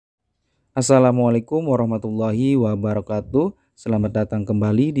Assalamualaikum warahmatullahi wabarakatuh. Selamat datang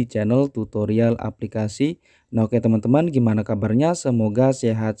kembali di channel tutorial aplikasi. Nah, oke teman-teman, gimana kabarnya? Semoga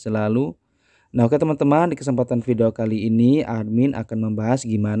sehat selalu. Nah, oke teman-teman, di kesempatan video kali ini admin akan membahas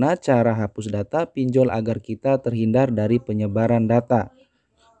gimana cara hapus data pinjol agar kita terhindar dari penyebaran data.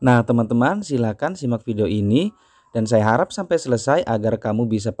 Nah, teman-teman, silakan simak video ini dan saya harap sampai selesai agar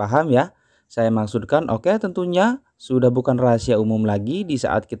kamu bisa paham ya. Saya maksudkan, oke, tentunya sudah bukan rahasia umum lagi di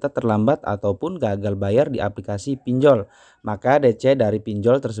saat kita terlambat ataupun gagal bayar di aplikasi pinjol. Maka DC dari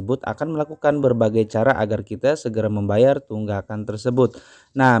pinjol tersebut akan melakukan berbagai cara agar kita segera membayar tunggakan tersebut.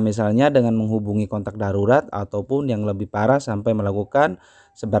 Nah, misalnya dengan menghubungi kontak darurat ataupun yang lebih parah sampai melakukan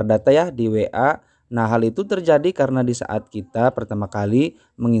sebar data ya di WA. Nah, hal itu terjadi karena di saat kita pertama kali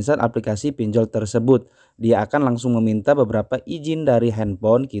menginstal aplikasi pinjol tersebut, dia akan langsung meminta beberapa izin dari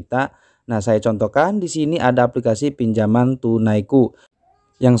handphone kita. Nah, saya contohkan di sini ada aplikasi pinjaman tunaiku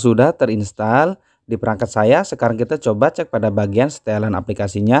yang sudah terinstal di perangkat saya. Sekarang kita coba cek pada bagian setelan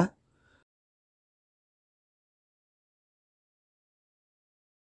aplikasinya.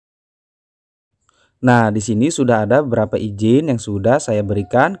 Nah, di sini sudah ada beberapa izin yang sudah saya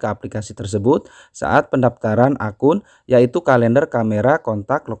berikan ke aplikasi tersebut saat pendaftaran akun, yaitu kalender, kamera,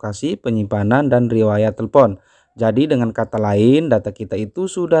 kontak, lokasi, penyimpanan, dan riwayat telepon. Jadi dengan kata lain, data kita itu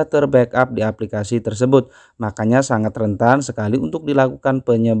sudah terbackup di aplikasi tersebut. Makanya sangat rentan sekali untuk dilakukan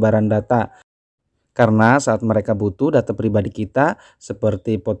penyebaran data. Karena saat mereka butuh data pribadi kita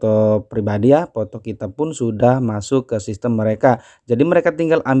seperti foto pribadi ya, foto kita pun sudah masuk ke sistem mereka. Jadi mereka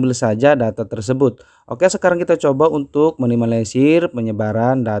tinggal ambil saja data tersebut. Oke, sekarang kita coba untuk minimalisir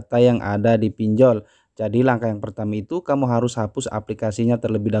penyebaran data yang ada di pinjol. Jadi langkah yang pertama itu kamu harus hapus aplikasinya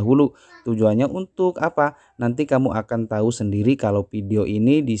terlebih dahulu. Tujuannya untuk apa? Nanti kamu akan tahu sendiri kalau video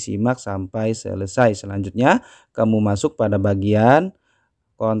ini disimak sampai selesai. Selanjutnya kamu masuk pada bagian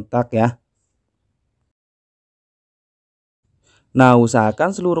kontak ya. Nah,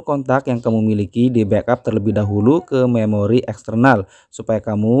 usahakan seluruh kontak yang kamu miliki di backup terlebih dahulu ke memori eksternal supaya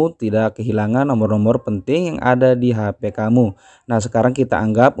kamu tidak kehilangan nomor-nomor penting yang ada di HP kamu. Nah, sekarang kita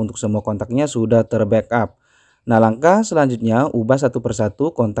anggap untuk semua kontaknya sudah terbackup. Nah, langkah selanjutnya ubah satu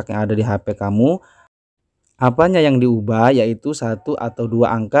persatu kontak yang ada di HP kamu. Apanya yang diubah yaitu satu atau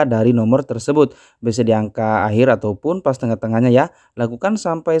dua angka dari nomor tersebut. Bisa di angka akhir ataupun pas tengah-tengahnya ya. Lakukan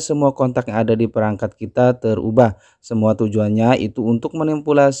sampai semua kontak yang ada di perangkat kita terubah. Semua tujuannya itu untuk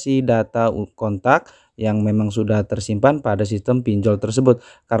manipulasi data kontak yang memang sudah tersimpan pada sistem pinjol tersebut.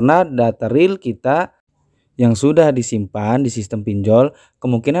 Karena data real kita yang sudah disimpan di sistem pinjol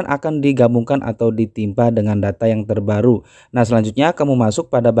kemungkinan akan digabungkan atau ditimpa dengan data yang terbaru. Nah, selanjutnya kamu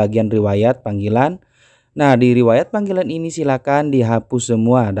masuk pada bagian riwayat panggilan. Nah, di riwayat panggilan ini silakan dihapus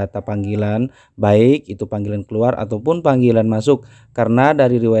semua data panggilan, baik itu panggilan keluar ataupun panggilan masuk. Karena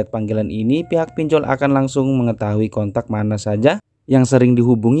dari riwayat panggilan ini pihak pinjol akan langsung mengetahui kontak mana saja yang sering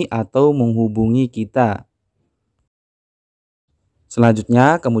dihubungi atau menghubungi kita.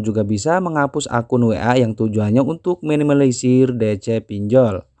 Selanjutnya, kamu juga bisa menghapus akun WA yang tujuannya untuk minimalisir DC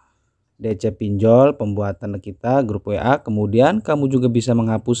pinjol. DC pinjol, pembuatan kita grup WA, kemudian kamu juga bisa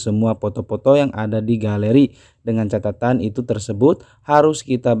menghapus semua foto-foto yang ada di galeri dengan catatan itu tersebut harus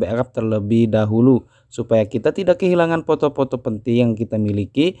kita backup terlebih dahulu supaya kita tidak kehilangan foto-foto penting yang kita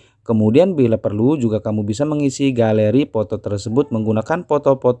miliki. Kemudian bila perlu juga kamu bisa mengisi galeri foto tersebut menggunakan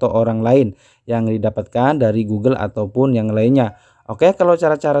foto-foto orang lain yang didapatkan dari Google ataupun yang lainnya. Oke, kalau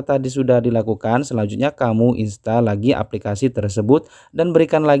cara-cara tadi sudah dilakukan, selanjutnya kamu install lagi aplikasi tersebut dan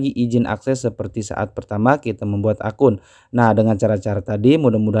berikan lagi izin akses seperti saat pertama kita membuat akun. Nah, dengan cara-cara tadi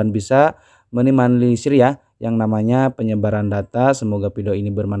mudah-mudahan bisa minimalisir ya yang namanya penyebaran data. Semoga video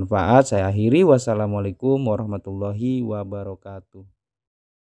ini bermanfaat. Saya akhiri. Wassalamualaikum warahmatullahi wabarakatuh.